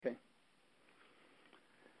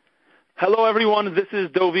Hello, everyone. This is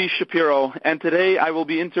Dovi Shapiro, and today I will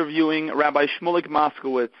be interviewing Rabbi Shmulik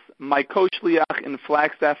Moscowitz, my co-shliach in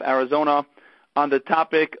Flagstaff, Arizona, on the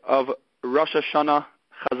topic of Rosh Hashanah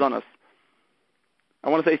Chazanus.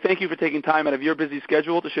 I want to say thank you for taking time out of your busy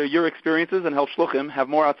schedule to share your experiences and help shluchim have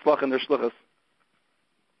more atzlach in their shluchas.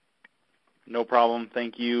 No problem.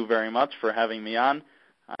 Thank you very much for having me on.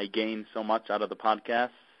 I gain so much out of the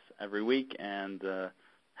podcast every week, and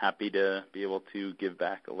happy to be able to give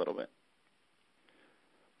back a little bit.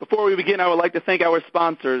 Before we begin, I would like to thank our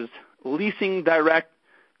sponsors, Leasing Direct,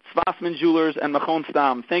 Tzvassman Jewelers, and Machon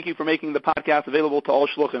Stam. Thank you for making the podcast available to all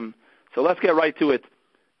shluchim. So let's get right to it.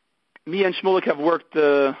 Me and Shmulik have worked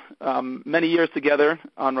many years together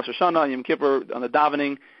on Rosh Hashanah, Yom Kippur, on the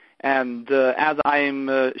davening, and as I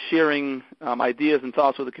am sharing ideas and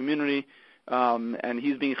thoughts with the community, and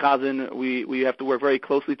he's being chazan, we have to work very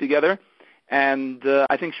closely together. And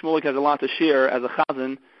I think Shmulik has a lot to share as a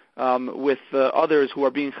chazan with others who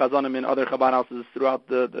are being chazanim in other Chabad houses throughout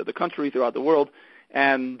the country, throughout the world,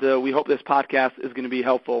 and we hope this podcast is going to be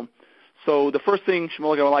helpful. So the first thing,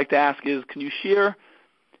 Shmulik, I would like to ask is, can you share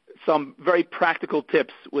some very practical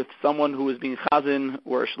tips with someone who is being chazan,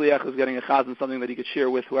 or a shliach is getting a chazan, something that he could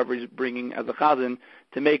share with whoever he's bringing as a chazan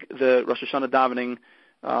to make the Rosh Hashanah davening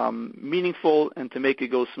meaningful and to make it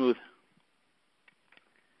go smooth?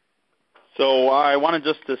 So I wanted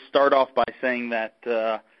just to start off by saying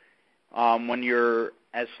that when you're,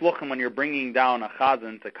 as shluchim, when you're bringing down a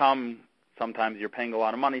chazan to come, sometimes you're paying a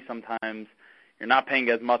lot of money, sometimes you're not paying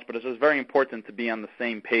as much, but it's just very important to be on the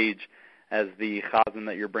same page as the chazan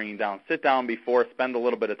that you're bringing down. Sit down before, spend a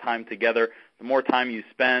little bit of time together. The more time you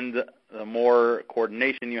spend, the more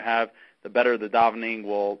coordination you have, the better the davening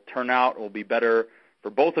will turn out. It will be better for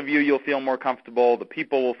both of you. You'll feel more comfortable. The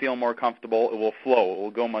people will feel more comfortable. It will flow. It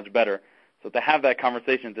will go much better. So to have that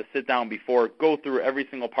conversation, to sit down before, go through every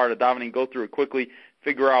single part of davening, go through it quickly,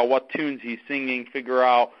 figure out what tunes he's singing, figure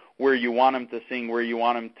out where you want him to sing, where you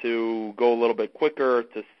want him to go a little bit quicker,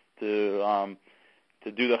 to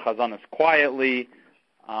do the Chazanus quietly,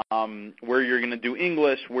 where you're going to do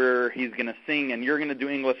English, where he's going to sing and you're going to do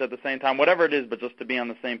English at the same time, whatever it is, but just to be on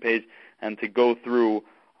the same page and to go through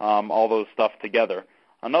all those stuff together.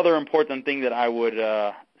 Another important thing that I would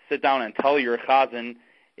sit down and tell your Chazan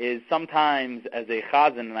is sometimes as a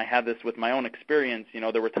chazan, and I had this with my own experience,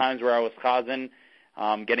 there were times where I was chazan,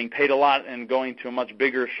 getting paid a lot and going to a much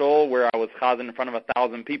bigger shul where I was chazan in front of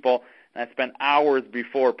 1,000 people, and I spent hours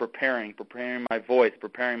before preparing my voice,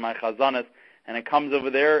 preparing my chazanus, and it comes over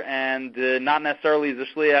there, and not necessarily is the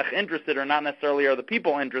shliach interested, or not necessarily are the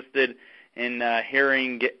people interested in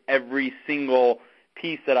hearing every single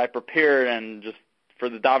piece that I prepared, and just for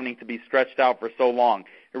the davening to be stretched out for so long.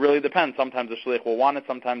 It really depends. Sometimes the shliach will want it,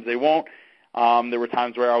 sometimes they won't. There were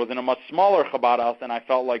times where I was in a much smaller Chabad house, and I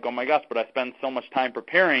felt like, oh my gosh, but I spent so much time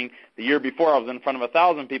preparing. The year before I was in front of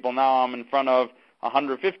 1,000 people, now I'm in front of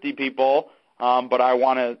 150 people, but I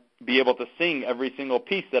want to be able to sing every single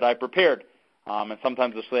piece that I prepared. And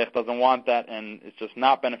sometimes the shliach doesn't want that, and it's just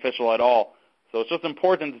not beneficial at all. So it's just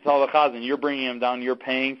important to tell the chazan, you're bringing him down, you're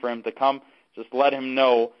paying for him to come. Just let him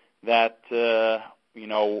know that,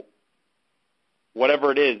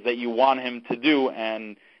 whatever it is that you want him to do,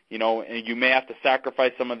 and you may have to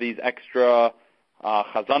sacrifice some of these extra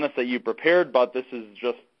chazanas that you prepared, but this is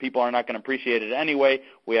just, people are not going to appreciate it anyway.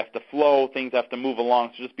 We have to flow, things have to move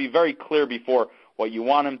along, so just be very clear before what you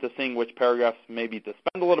want him to sing, which paragraphs maybe to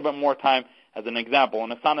spend a little bit more time. As an example,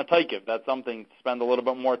 in a Sana Taikiv, that's something to spend a little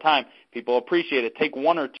bit more time. People appreciate it. Take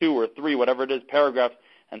 1 or 2 or 3, whatever it is, paragraphs,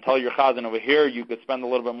 and tell your chazan over here you could spend a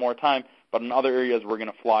little bit more time, but in other areas we're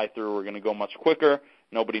going to fly through, we're going to go much quicker.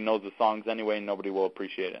 Nobody knows the songs anyway, and nobody will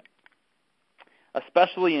appreciate it.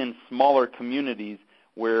 Especially in smaller communities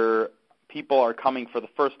where people are coming for the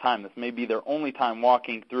first time. This may be their only time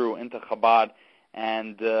walking through into Chabad,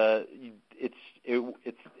 and it's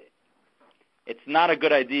not a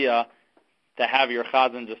good idea to have your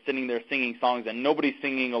chazan just sitting there singing songs and nobody's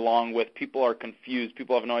singing along with. People are confused.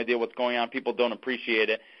 People have no idea what's going on. People don't appreciate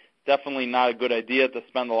it. Definitely not a good idea to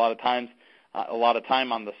spend a lot of time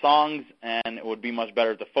on the songs, and it would be much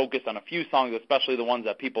better to focus on a few songs, especially the ones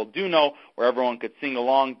that people do know, where everyone could sing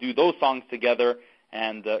along, do those songs together,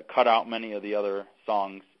 and cut out many of the other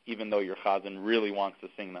songs, even though your chazan really wants to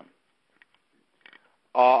sing them.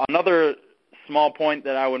 Another small point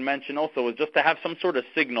that I would mention also is just to have some sort of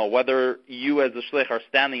signal, whether you as a shlich are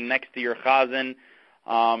standing next to your chazan,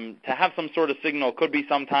 to have some sort of signal. Could be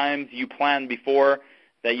sometimes you plan before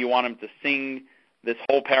that you want him to sing this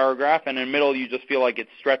whole paragraph, and in the middle you just feel like it's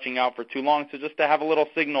stretching out for too long. So just to have a little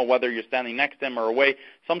signal, whether you're standing next to him or away,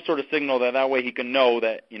 some sort of signal that way he can know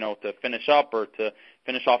that, to finish up or to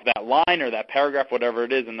finish off that line or that paragraph, whatever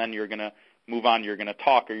it is, and then you're going to move on, you're going to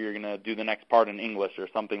talk, or you're going to do the next part in English or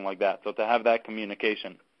something like that. So to have that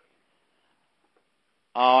communication.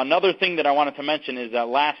 Another thing that I wanted to mention is that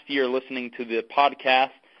last year, listening to the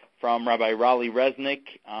podcast from Rabbi Raleigh Resnick,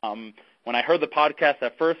 when I heard the podcast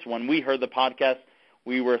at first, when we heard the podcast,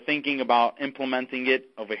 we were thinking about implementing it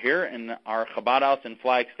over here in our Chabad house in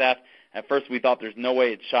Flagstaff. At first, we thought there's no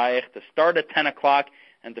way it's shaykh to start at 10 o'clock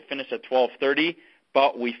and to finish at 12:30,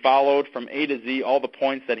 but we followed from A to Z all the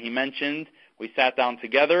points that he mentioned. We sat down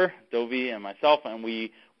together, Dovi and myself, and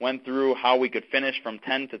we went through how we could finish from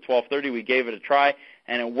 10 to 12:30. We gave it a try,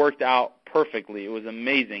 and it worked out perfectly. It was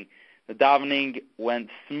amazing. The davening went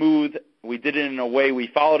smooth. We did it in a way, we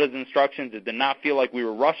followed his instructions. It did not feel like we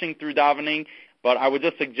were rushing through davening, but I would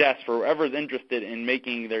just suggest for whoever's interested in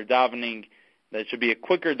making their davening, that it should be a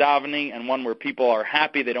quicker davening and one where people are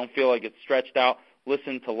happy, they don't feel like it's stretched out.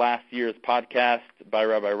 Listen to last year's podcast by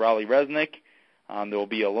Rabbi Raleigh Resnick. There will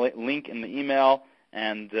be a link in the email,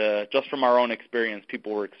 and just from our own experience,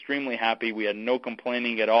 people were extremely happy. We had no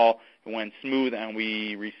complaining at all. It went smooth, and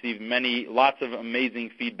we received lots of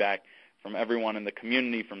amazing feedback from everyone in the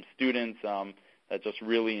community, from students that just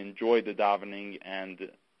really enjoyed the davening,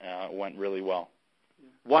 and went really well.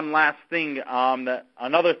 One last thing,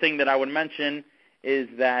 another thing that I would mention is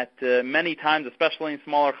that many times, especially in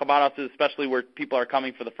smaller Chabad houses, especially where people are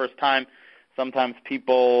coming for the first time, many times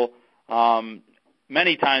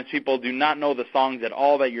people do not know the songs at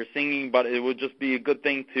all that you're singing, but it would just be a good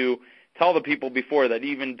thing to tell the people before that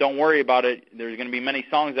even don't worry about it. There's going to be many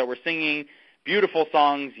songs that we're singing, beautiful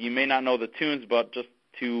songs. You may not know the tunes, but just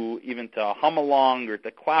to hum along or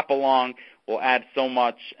to clap along will add so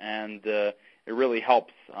much, and it really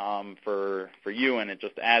helps for you, and it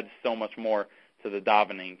just adds so much more to the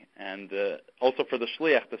davening. And also for the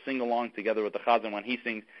shliach to sing along together with the chazan when he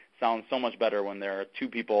sings sounds so much better when there are two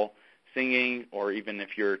people singing, or even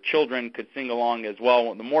if your children could sing along as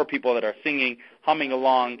well. The more people that are singing, humming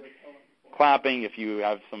along, clapping, if you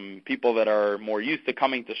have some people that are more used to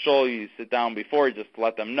coming to shul, you sit down before, you just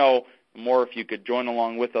let them know. The more if you could join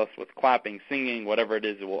along with us with clapping, singing, whatever it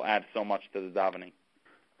is, it will add so much to the davening.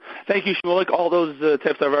 Thank you, Shmulik. All those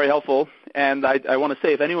tips are very helpful. And I want to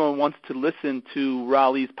say, if anyone wants to listen to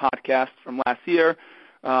Raleigh's podcast from last year,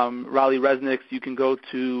 Raleigh Resnick's, you can go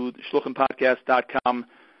to shluchimpodcast.com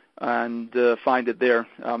and find it there.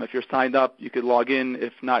 If you're signed up, you could log in.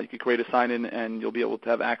 If not, you could create a sign-in, and you'll be able to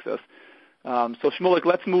have access. So, Shmulik,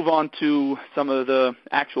 let's move on to some of the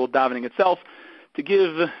actual davening itself to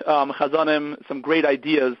give Chazanim some great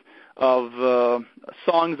ideas of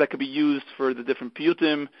songs that could be used for the different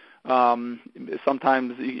piyutim.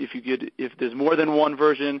 Sometimes, if there's more than one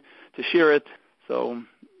version, to share it. So,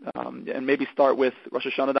 and maybe start with Rosh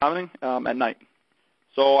Hashanah davening at night.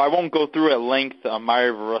 So I won't go through at length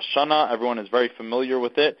Ma'ariv Rosh Hashanah. Everyone is very familiar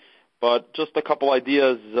with it. But just a couple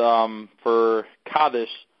ideas for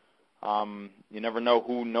Kaddish. You never know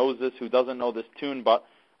who knows this, who doesn't know this tune, but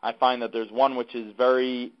I find that there's one which is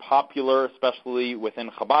very popular, especially within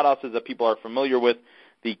Chabad houses that people are familiar with.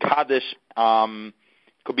 The Kaddish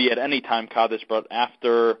could be at any time Kaddish, but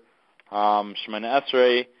after Shemoneh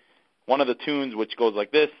Esrei, one of the tunes which goes like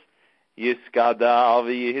this: Yiskada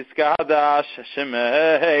v'yiskadash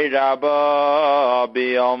Shemei Rabba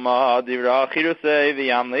B'yalma Divra Chirusei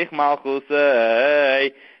V'yamlich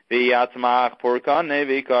Malchusei V'yatzmach Purkanei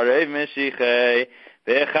V'karev Meshichei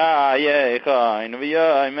V'chayechain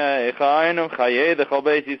V'yaymechain V'chayei D'chol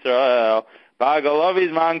Beis Yisrael B'agalav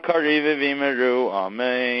Izman Kariv V'yimeru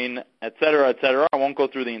Amen, etc., etc. I won't go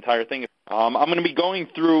through the entire thing. I'm going to be going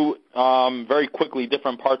through very quickly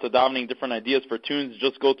different parts of davening, different ideas for tunes.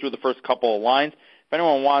 Just go through the first couple of lines. If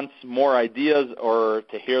anyone wants more ideas or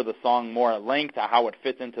to hear the song more at length, how it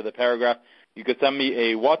fits into the paragraph, you could send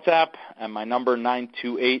me a WhatsApp at my number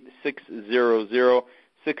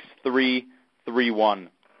 928-600-6331.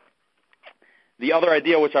 The other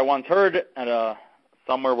idea which I once heard at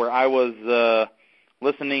somewhere where I was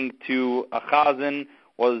listening to a chazan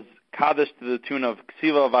was Kaddish to the tune of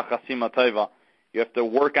Ksiva V'Chasima Taiva. You have to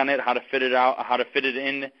work on it, how to fit it out, how to fit it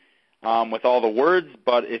in with all the words.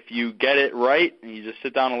 But if you get it right and you just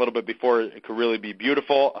sit down a little bit before, it could really be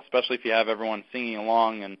beautiful, especially if you have everyone singing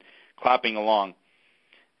along and clapping along.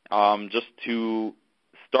 Just to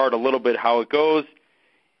start a little bit how it goes.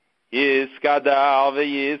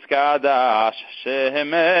 Yiskadal v'yiskadash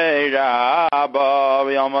Shemei Rabba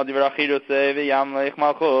V'yalma Divra Chirusei V'yamlich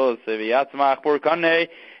Malchusei V'yatzmach Purkanei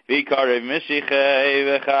V'karev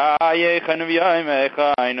Meshichei v'chayechanu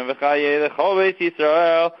v'yaymechainu v'chayei l'chol Beis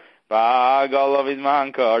Yisrael v'agalav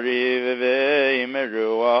izman kariv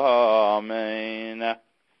v'yimeru amen.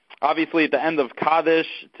 Obviously, at the end of Kaddish,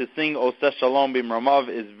 to sing Oseh Shalom B'Mromav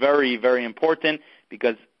is very, very important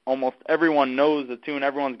because almost everyone knows the tune.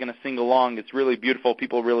 Everyone's going to sing along. It's really beautiful.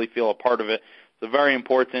 People really feel a part of it. So very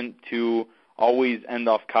important to always end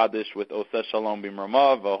off Kaddish with Oseh Shalom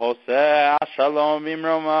B'Mromav. Oseh Shalom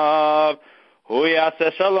B'Mromav. Hu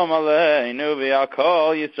Yaseh Shalom Aleinu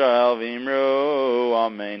v'Yakol Yisrael v'Imru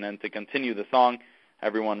Amen. And to continue the song,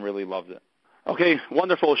 everyone really loves it. Okay,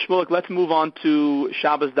 wonderful. Shmulik, let's move on to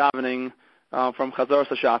Shabbos davening from Chazanus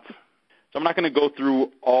Hashatz. So I'm not going to go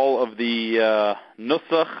through all of the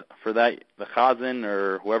nusach for that. The chazan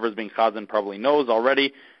or whoever's being chazan probably knows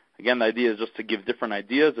already. Again, the idea is just to give different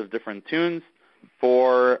ideas of different tunes.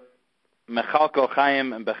 For Mechalko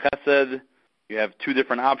Chaim and Bechesed, you have two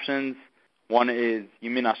different options. One is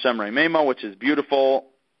Yimin Hashem Reimema, which is beautiful.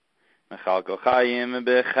 Mechalko Chaim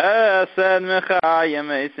Bechesed Mechayim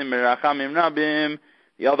Eisim Berachamim Rabim.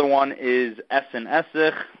 The other one is Esen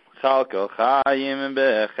Esich. Mechalko Chaim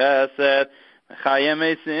Bechesed Mechayim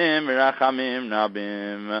Eisim Berachamim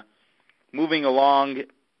Rabim. Moving along,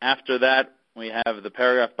 after that, we have the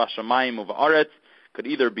paragraph Bashamayim Uvaretz. Could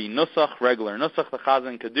either be Nusach, regular Nusach, the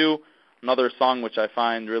Chazan could do. Another song which I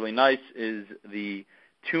find really nice is the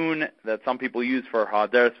tune that some people use for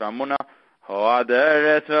Ha'aderes V'Amuna.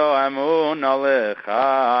 Ha'aderes V'Amuna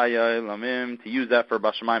L'Chayalamim. To use that for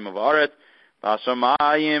Bashamayim Uvaretz.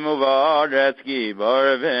 Bashamayim Uvaretz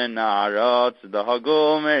Gibor V'Narotz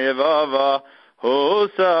Dahagul Merivava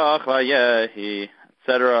Husach Vayehi,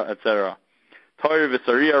 etc., etc. Torah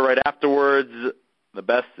V'Sariya right afterwards. The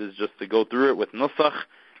best is just to go through it with Nusach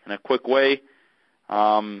in a quick way.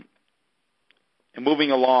 And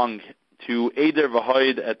moving along to Eider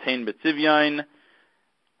V'Hoid Etein B'Tzivyain.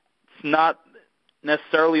 It's not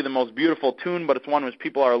necessarily the most beautiful tune, but it's one which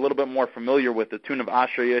people are a little bit more familiar with, the tune of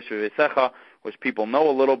Asher Yesher V'Secha, which people know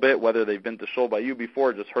a little bit, whether they've been to Shul by you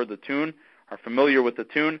before, just heard the tune, are familiar with the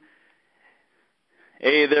tune.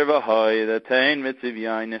 Eider v'hoy etein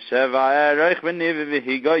mitzivyayin sheva erich v'niv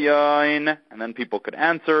v'higayin. And then people could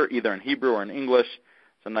answer either in Hebrew or in English.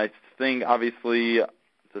 It's a nice thing, obviously,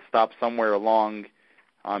 to stop somewhere along.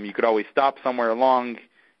 You could always stop somewhere along,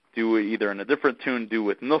 do it either in a different tune, do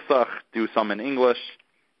with nusach, do some in English.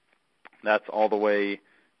 That's all the way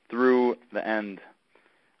through the end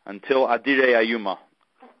until Adirei Ayuma.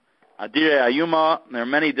 Adirei Ayuma, there are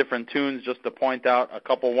many different tunes, just to point out a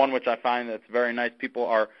couple. One which I find that's very nice. People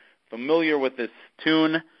are familiar with this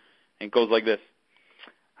tune. It goes like this.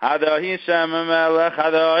 Hadahi Shem Melech,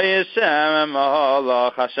 Hadahi Shem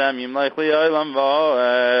Malach, Hashem Yimlech Li'olam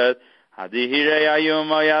Voed. Adirei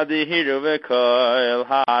Ayuma, Yadihiru V'Koil,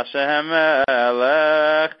 Hashem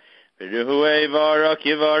Melech. V'ruhu Eivarok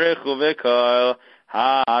Yivarechu V'Koil,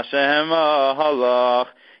 Hashem Malach.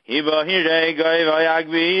 Ibahirei goy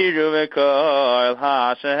vayagbiru v'kol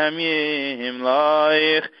Hashem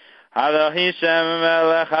yimloich Hadahi Shem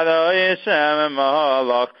melech Hadahi Shem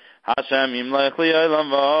malach Hashem yimloich li'olam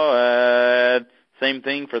voed. Same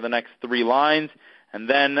thing for the next three lines, and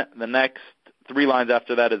then the next three lines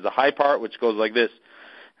after that is the high part, which goes like this.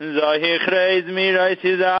 Zohich reiz mirais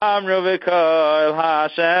hizamru v'kol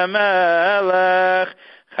Hashem melech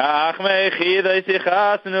Chach mechidai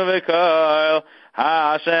sichasnu v'kol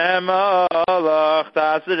Hashem Malach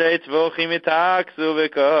Tasrei Tzvuchim Itaksu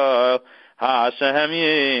V'Kol Hashem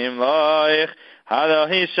Yimloich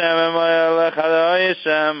Hadahi Shem Melech Hadahi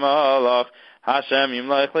Shem Malach Hashem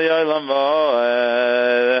Yimloich Li'olam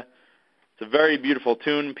Voed. It's a very beautiful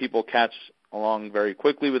tune. People catch along very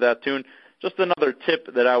quickly with that tune. Just another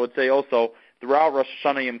tip that I would say also, throughout Rosh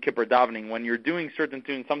Hashanah Yom Kippur davening, when you're doing certain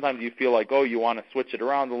tunes, sometimes you feel like, you want to switch it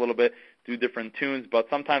around a little bit, do different tunes, but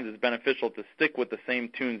sometimes it's beneficial to stick with the same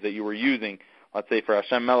tunes that you were using. Let's say for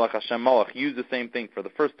Hashem Melech, Hashem Malach, use the same thing for the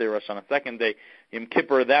first day, Rosh Hashanah, second day, Yom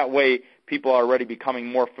Kippur. That way, people are already becoming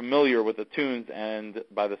more familiar with the tunes, and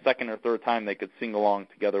by the second or third time, they could sing along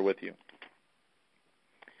together with you.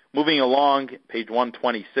 Moving along, page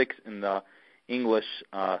 126 in the English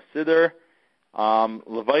Siddur,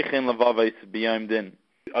 Levaichin Levavais B'Yom Din.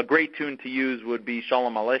 A great tune to use would be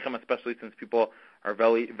Shalom Aleichem, especially since people are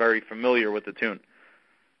very, very familiar with the tune.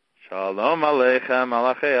 Shalom Aleichem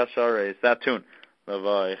Malachei Ashareis. That tune.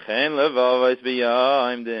 Levaichin Levavais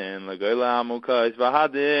B'Yom Din, Legoyla Amukais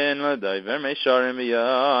V'Hadin, Ledaiver Meisharim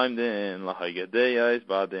B'Yom Din, Lahaygadeyais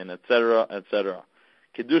B'Adin, etc., etc.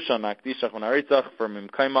 Kedusha Makdishach V'Naritzach for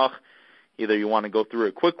Mimkaimach. Either you want to go through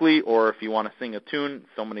it quickly, or if you want to sing a tune,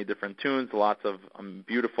 so many different tunes, lots of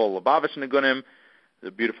beautiful Lubavitch Nigunim. The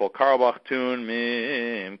beautiful Karlbach tune,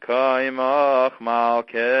 Mim Kaimach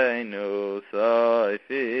Malkeinu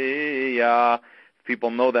Sofiya. People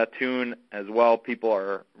know that tune as well. People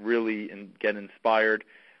are really get inspired.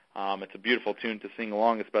 It's a beautiful tune to sing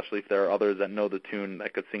along, especially if there are others that know the tune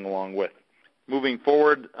that could sing along with. Moving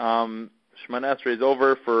forward, Shemana Esrei is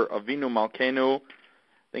over for Avinu Malkeinu.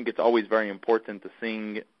 I think it's always very important to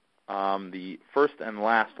sing the first and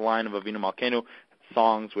last line of Avinu Malkeinu,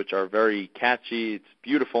 songs which are very catchy. It's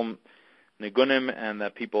beautiful nigunim, and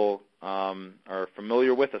that people are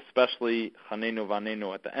familiar with, especially Chanenu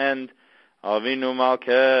Vanenu at the end. Avinu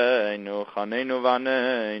Malkeinu, Chanenu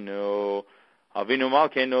Vanenu, Avinu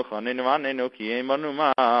Malkeinu, Chanenu Vanenu, Ki Eimanu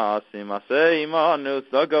Masim, Asei Imanu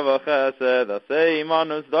Tzedakah V'Chesed, Asei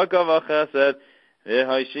Imanu Tzedakah V'Chesed,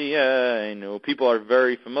 V'Haishienu. People are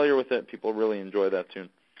very familiar with it. People really enjoy that tune.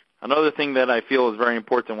 Another thing that I feel is very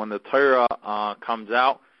important when the Torah comes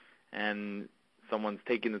out and someone's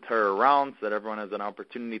taking the Torah around so that everyone has an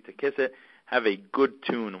opportunity to kiss it, have a good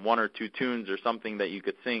tune, one or two tunes or something that you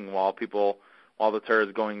could sing while the Torah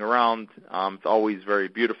is going around. It's always very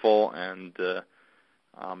beautiful, and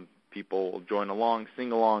people will join along,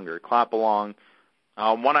 sing along, or clap along.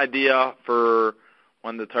 One idea for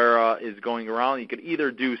when the Torah is going around, you could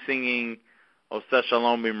either do singing Oseh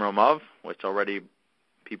Shalom B'Mromav, which already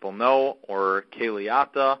people know, or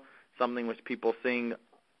Keliata, something which people sing, a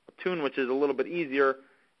tune which is a little bit easier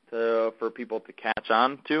for people to catch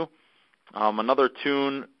on to. Another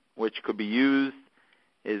tune which could be used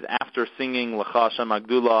is after singing L'cha Hashem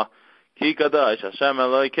Agdula, Ki Kadosh Hashem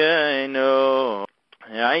Elokeinu,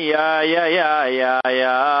 ya ya ya ya ya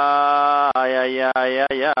ya ya ya ya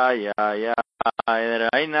ya ya ya,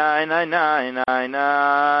 nai nai nai nai nai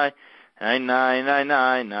nai. Nine nine nine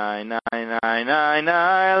nine nine nine nine nine nine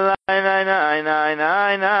nine nine nine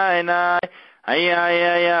nine nine nine. Ay ay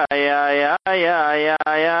ay ay ay ay ay ay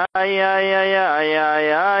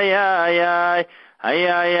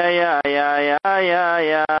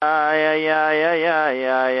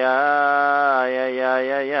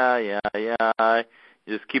ay ay.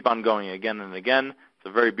 Just keep on going again and again. It's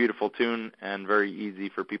a very beautiful tune and very easy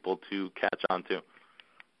for people to catch on to.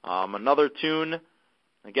 Another tune.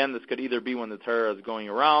 Again, this could either be when the Torah is going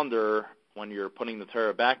around or when you're putting the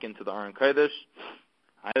Torah back into the Aron Kodesh.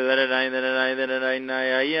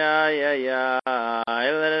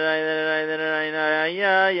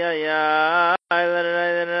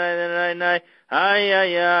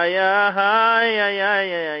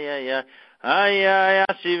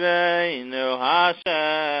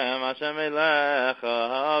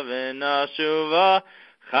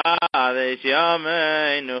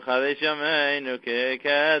 Chadesh Yameinu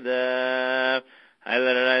Kekedem.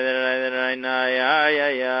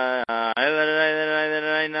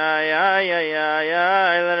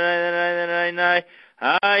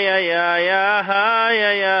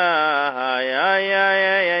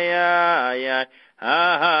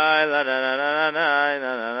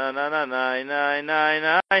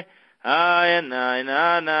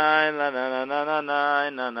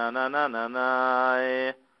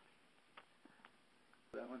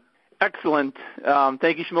 Excellent.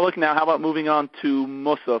 Thank you, Shmulik. Now, how about moving on to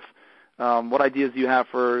Musaf? What ideas do you have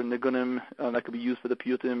for Nigunim that could be used for the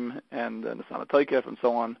Piyutim and Nisana Toikef and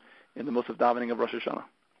so on in the Musaf davening of Rosh Hashanah?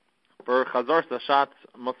 For Chazar Sashat,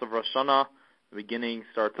 Musaf Rosh Hashanah, the beginning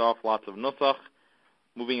starts off lots of Nusach.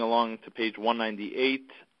 Moving along to page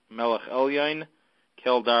 198, Melech Elyain,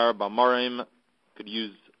 Keldar Bamarim, could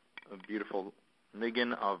use a beautiful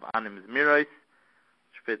niggin of Anim Zmirais,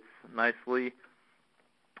 which fits nicely.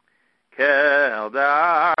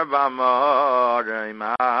 Keldar Bamarim,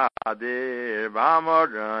 Adir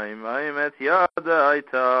Bamarim, Aimet Yadai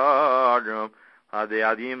Tarum, Adi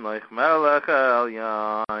Adim Lech Melech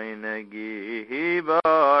Elyain,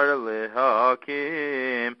 Gibar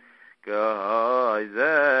Lehakim, Gai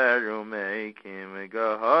zeru meikim,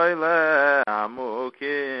 gai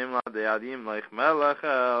le'amukim, l'adeadim leich melech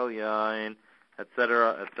el yain,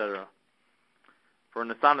 etc., etc. For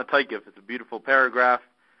Nisana Taikif, it's a beautiful paragraph,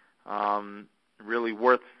 really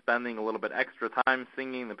worth spending a little bit extra time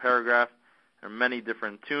singing the paragraph. There are many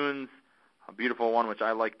different tunes. A beautiful one which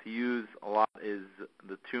I like to use a lot is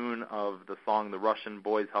the tune of the song The Russian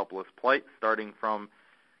Boy's Helpless Plight, starting from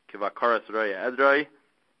Kivakaras Raya Edrei.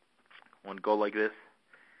 One go like this.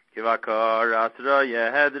 Kivakar asra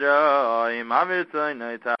yehedra imavir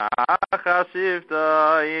tzaynai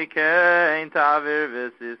ta'achashivta yikein ta'avir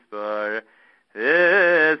v'sispar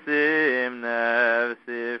v'sim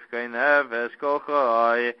nevsif kai nefesh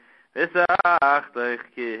kolchai v'sachtach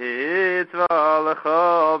kitzva l'cha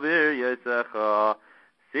bir yitzecha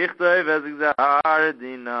sichtoi v'zgzar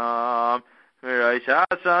dinam Rosh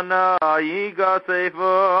Hashanah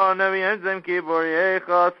Yigasefon V'yenzem Kippur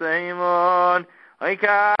Yechaseimon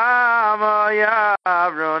Oikama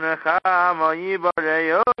Yavron Chama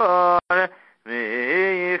Yibareyon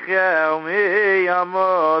Michel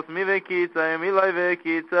Miyamos Mivekitzai Milai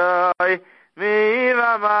Vekitzai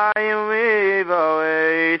Mivamayim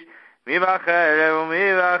Mivoish Mivacherev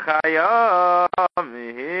Mivachayam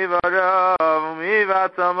Mivarav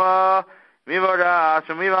Mivatzama Mivorash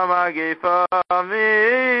Mivamagefa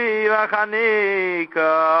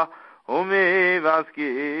Mivachanika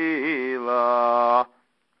Umivaskila.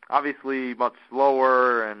 Obviously much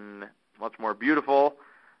slower and much more beautiful.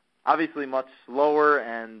 Obviously much slower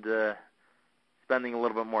and spending a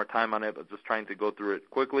little bit more time on it, but just trying to go through it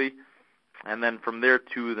quickly. And then from there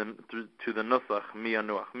to the nusach,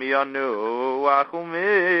 miyanuach, miyanuach,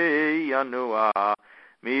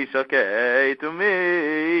 mi shakei to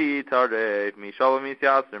mi taref, mi shalom mi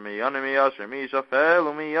siaser, mi yanim mi yasher, mi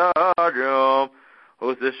shafel mi yadrum,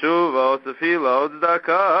 useshuva, usefila,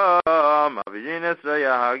 uzdakam, avijin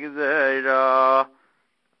esraya hagizera.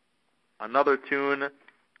 Another tune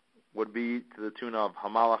would be to the tune of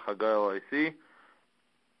Hamalach Hagayel Oisi.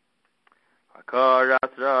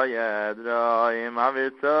 Akaras Rayed Rayim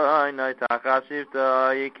Avirtzai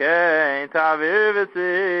Naitachashivtai Kein Tavir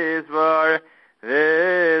Vesisvar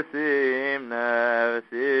Vesim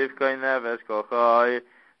Nevesiv Koi Neves Kochai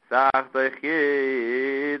Sachtoi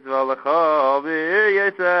Chitz Valecha Bir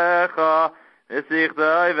Yesecha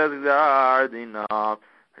Vesichtoi Vesgdar Dinam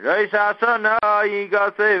Rosh Hashanah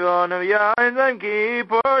Yigasevon V'yayzem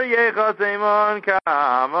Kippur Yechaseimon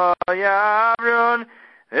Kama Yavron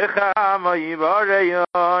Echama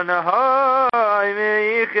Yibareyon Hay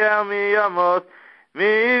Meichel Miyamos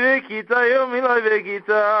Mivikitzai Umilai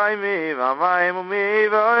Vekitzai Mivamayim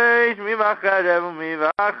Umivoish Mivacherev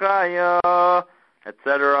Umivachaya,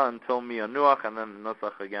 etc. until Miyanuach and then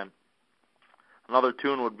Nusach again. Another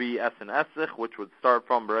tune would be Es and Esich, which would start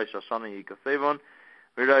from Rosh Hashanah Yigasevon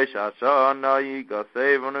Rosh Hashanah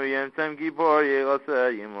Yigasevon V'yenzem Kippur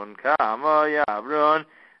Yechaseimon Kama Yavron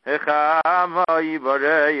Echama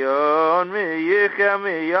Yibareyon Miyichel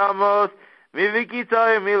Miyamos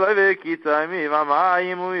Mivikitzai Milai Vekitzai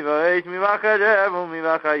Mivamayim Umivoish Mivacherev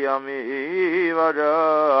Umivachayam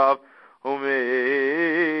Mivarav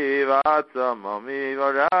Umivatzama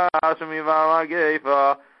Mivarash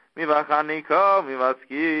Mivamagefa Mivachanika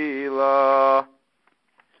Mivaskila.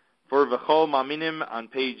 For V'chol Maminim on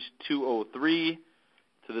page 203,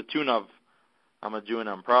 to the tune of I'm a Jew and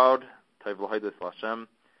I'm proud, Taiv L'Haidus L'Hashem.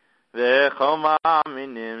 V'chol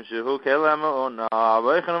Maminim Shehu Kelem O'na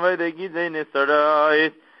V'echen V'edei Gidei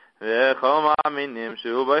Nisarais V'chol Maminim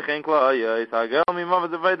Shehu V'echen Klayos Hagel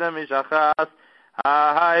Mimavad V'edei Mishachas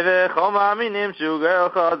Hai V'chol Maminim Shehu Gel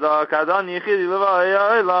Chazak Adon Yichidi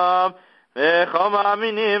L'Vay Olam V'chol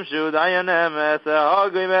Maminim Shehu Dayan Emes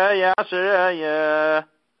Hagoi V'yashereyeh.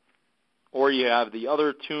 Or you have the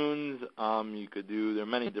other tunes. You could do, there are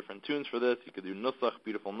many different tunes for this. You could do Nusach,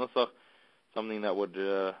 beautiful Nusach, something that would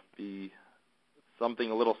be something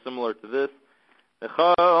a little similar to this.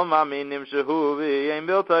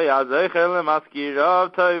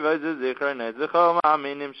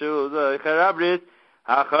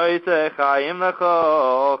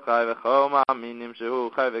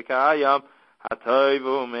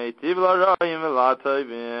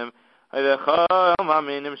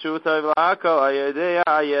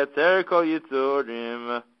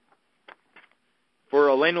 For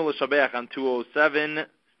Aleinu L'Shabeach on 207,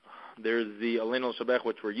 there's the Aleinu L'Shabeach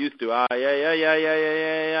which we're used to. I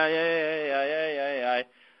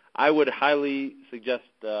would highly suggest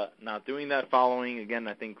not doing that. Following, again,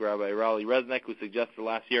 I think Rabbi Raleigh Resnick, who suggested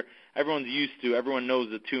last year, everyone knows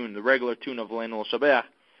the tune, the regular tune of Aleinu L'Shabeach.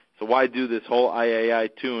 So why do this whole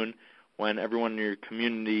tune when everyone in your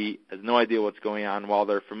community has no idea what's going on while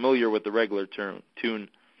they're familiar with the regular tune?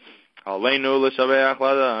 Aleinu L'Shabeach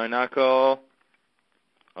L'Adainakol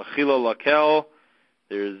Achila Lakel.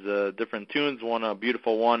 There's different tunes. One, a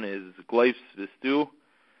beautiful one, is Gleifs Vistu.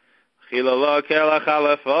 Achila Lakel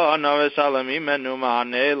Achalefa Naveshalem Imenu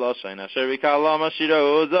Ma'anei L'Shain Asher V'Kalam Ashiro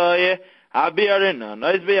Uzaye Habiyarina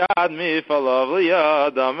Nois B'Yad Mifalav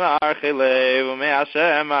L'Yadam Archilev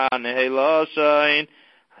U'Me'Hashem Ma'anei L'Shain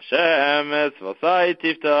Hashem Etzvasai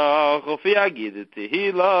Tiftach U'Fi Agid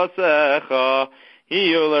Tehila Secha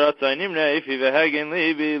Hiyu L'Ratzainim Reifi V'Hegen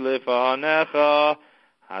Libi L'Fanecha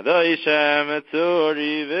Hadai Shem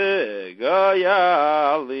Etzuri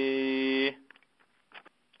V'Gayali.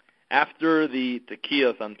 After the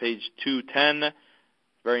Tekiyas on page 210,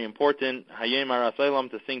 very important, Hayem Arasailam,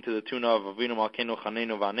 to sing to the tune of Avinu Malkeinu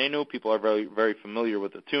Chanenu Vanenu. People are very, very familiar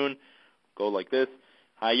with the tune. Go like this.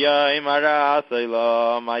 Hayayim Ara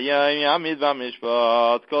Asaylam, Hayayim Yamid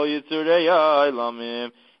Bamishpat, Kol Yitzurei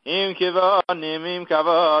Aylamim, Im Kivanim, Im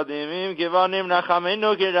Kavadim, Im Kivanim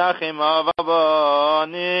Nachamenu Kirachim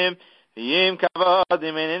Avabanim, Im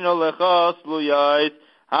Kavadim Enino Lechas Luyait,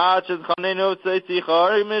 Hachid Chanenu Tzeitzi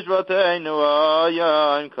Charim Mishvateinu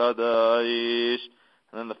Ayayim Kadaish.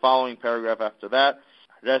 And then the following paragraph after that,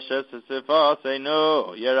 Reshes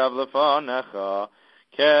Sifaseinu Yerav Lefanecha,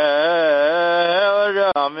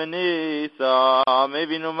 Kel Raminisa,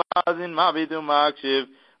 Mevinu Mazin Mabidu Makshiv,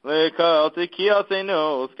 Lekal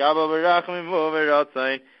Tekiyaseinu, Skaba Berachmim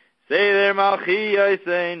Uveratzain, Seder Malchi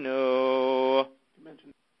Yaseinu.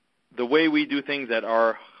 The way we do things at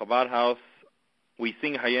our Chabad house, we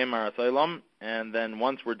sing Hayem Arasailam, and then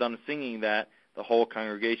once we're done singing that, the whole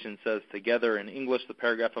congregation says together in English the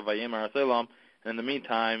paragraph of Hayem Arasailam. And in the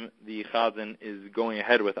meantime, the Chazan is going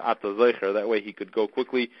ahead with Ata Zeicher. That way he could go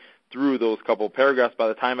quickly through those couple paragraphs. By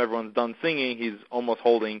the time everyone's done singing, he's almost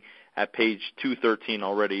holding at page 213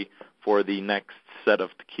 already for the next set of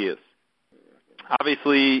Tekiyas.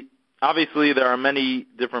 Obviously, there are many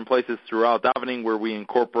different places throughout davening where we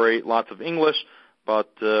incorporate lots of English, but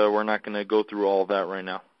we're not going to go through all of that right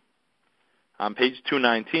now. On page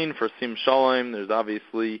 219 for Sim Shalom, there's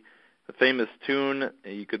obviously the famous tune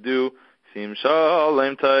you could do. Sim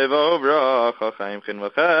Shalom Taivo Bracha Chaim Chen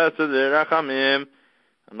V'Chesed V'Rachamim.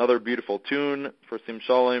 Another beautiful tune for Sim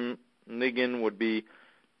Shalom Niggin would be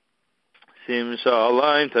Sim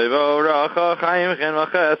Shalom Taivo Bracha Chaim Chen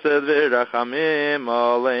V'Chesed V'Rachamim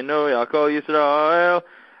Aleinu Yakol Yisrael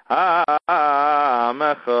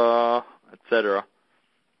Ha'amecha, etc.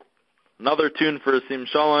 Another tune for Sim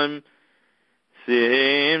Shalom,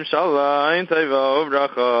 Sim Shalom Taivo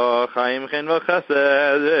Bracha Chaim Chen V'Chesed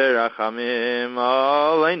V'Rachamim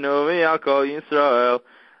Aleinu V'Yakol Yisrael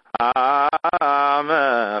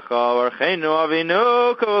Ha'amecha V'Archeinu Avinu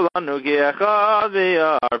Kolanu Ki Echad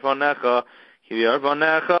V'Yar Ponecha Ki V'Yar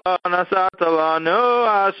Ponecha Nasata Lanu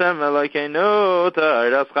Hashem Elokeinu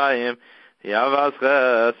T'aras Chaim Yavas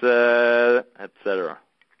Chesed, etc.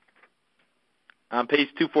 On page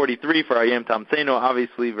 243 for Hayem Tamseinu,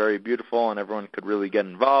 obviously very beautiful, and everyone could really get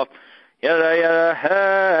involved. Yada yada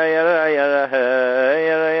hey, yada yada hey,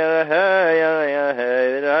 yada yada hey, yada yada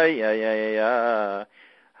hey, yada yada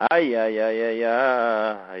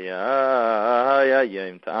yada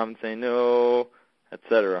Hayem Tamseinu,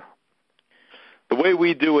 etc. The way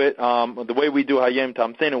we do it, the way we do Hayem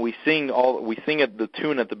Tamseinu, we sing it the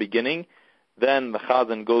tune at the beginning. Then the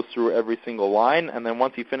Chazan goes through every single line, and then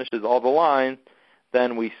once he finishes all the lines,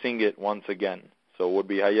 then we sing it once again. So it would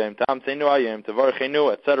be Hayem Tamseinu, Hayem Tevarchenu,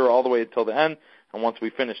 etc., all the way until the end. And once we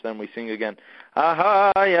finish, then we sing again. There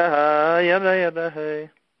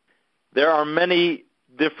are many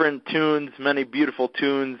different tunes, many beautiful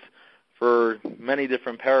tunes for many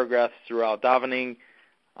different paragraphs throughout davening.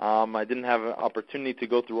 I didn't have an opportunity to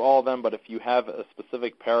go through all of them, but if you have a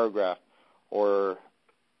specific paragraph or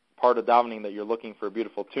part of davening that you're looking for a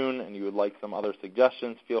beautiful tune and you would like some other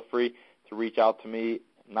suggestions, feel free to reach out to me,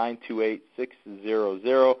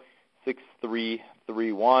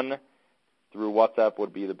 928-600-6331. Through WhatsApp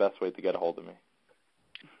would be the best way to get a hold of me.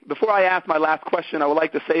 Before I ask my last question, I would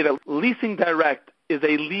like to say that Leasing Direct is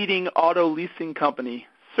a leading auto leasing company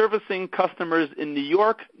servicing customers in New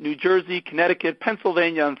York, New Jersey, Connecticut,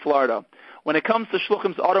 Pennsylvania, and Florida. When it comes to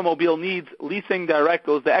Shluchim's automobile needs, Leasing Direct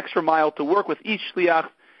goes the extra mile to work with each shliach's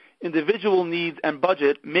individual needs and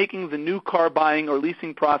budget, making the new car buying or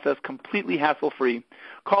leasing process completely hassle-free.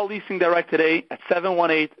 Call Leasing Direct today at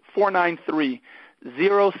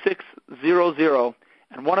 718-493-0600,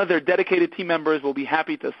 and one of their dedicated team members will be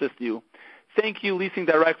happy to assist you. Thank you, Leasing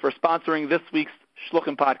Direct, for sponsoring this week's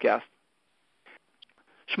Shluchim podcast.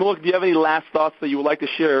 Shmulik, do you have any last thoughts that you would like to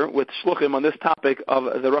share with Shluchim on this topic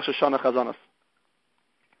of the Rosh Hashanah Chazanus?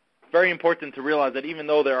 Very important to realize that even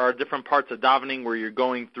though there are different parts of davening where you're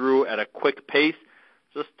going through at a quick pace,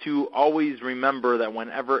 just to always remember that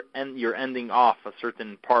whenever you're ending off a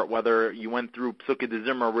certain part, whether you went through Psukei de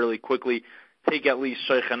Zimra really quickly, take at least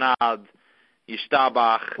Sheikhanad,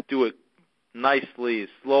 Yishtabach, do it nicely,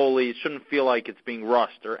 slowly. It shouldn't feel like it's being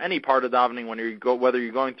rushed. Or any part of davening, whether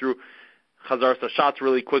you're going through Chazar Sashatz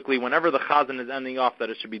really quickly, whenever the Chazan is ending off, that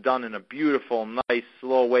it should be done in a beautiful, nice,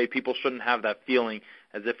 slow way. People shouldn't have that feeling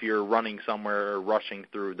as if you're running somewhere or rushing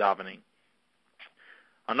through davening.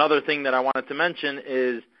 Another thing that I wanted to mention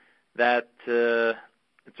is that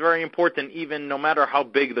it's very important, even no matter how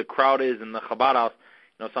big the crowd is in the Chabad house.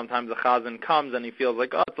 Sometimes the Chazan comes and he feels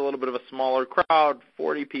like, it's a little bit of a smaller crowd,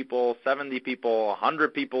 40 people, 70 people,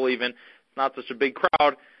 100 people even. It's not such a big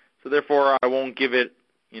crowd, so therefore I won't give it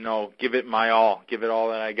give it my all, give it all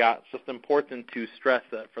that I got. It's just important to stress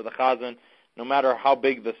that for the chazan, no matter how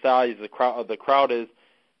big the size of the crowd is,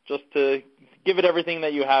 just to give it everything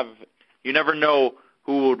that you have. You never know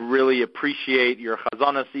who would really appreciate your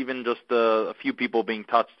Chazanus, even just a few people being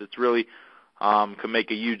touched. It's really can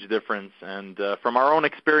make a huge difference. And from our own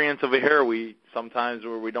experience over here, we sometimes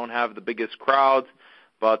where we don't have the biggest crowds,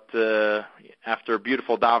 but after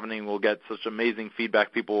beautiful davening, we'll get such amazing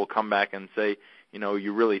feedback. People will come back and say,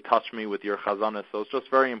 you really touched me with your Chazanus. So it's just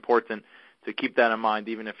very important to keep that in mind,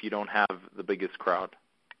 even if you don't have the biggest crowd.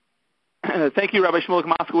 Thank you, Rabbi Shmulik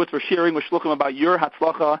Moscowitz, for sharing with Shluchim about your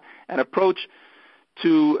Hatzlacha and approach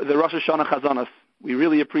to the Rosh Hashanah Chazanus. We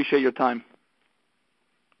really appreciate your time.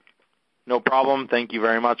 No problem. Thank you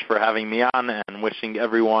very much for having me on, and wishing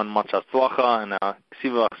everyone much Hatzlacha and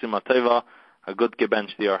Ksiva Achsima Teva, a good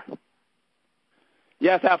Gebench Diyar.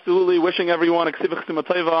 Yes, absolutely. Wishing everyone a Ksiva Achsima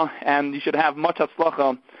Teva, and you should have much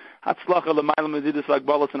Hatzlacha. Hatzlacha l'mayla medidus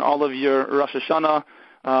v'agbalas in all of your Rosh Hashanah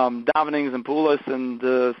davenings and pulas, and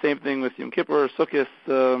the same thing with Yom Kippur, Sukkot.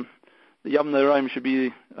 The Yom Noraim should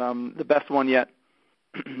be the best one yet.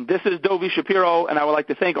 This is Dovi Shapiro, and I would like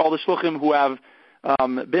to thank all the Shluchim who have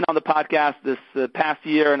been on the podcast this past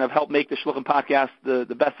year and have helped make the Shluchim podcast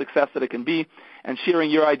the best success that it can be, and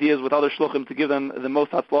sharing your ideas with other Shluchim to give them the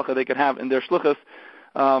most Hatzlacha they can have in their Shluchas.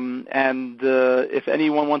 If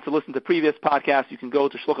anyone wants to listen to previous podcasts, you can go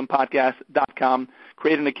to shluchimpodcast.com,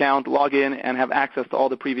 create an account, log in, and have access to all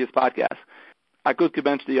the previous podcasts. Akut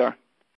Gebench Diyar.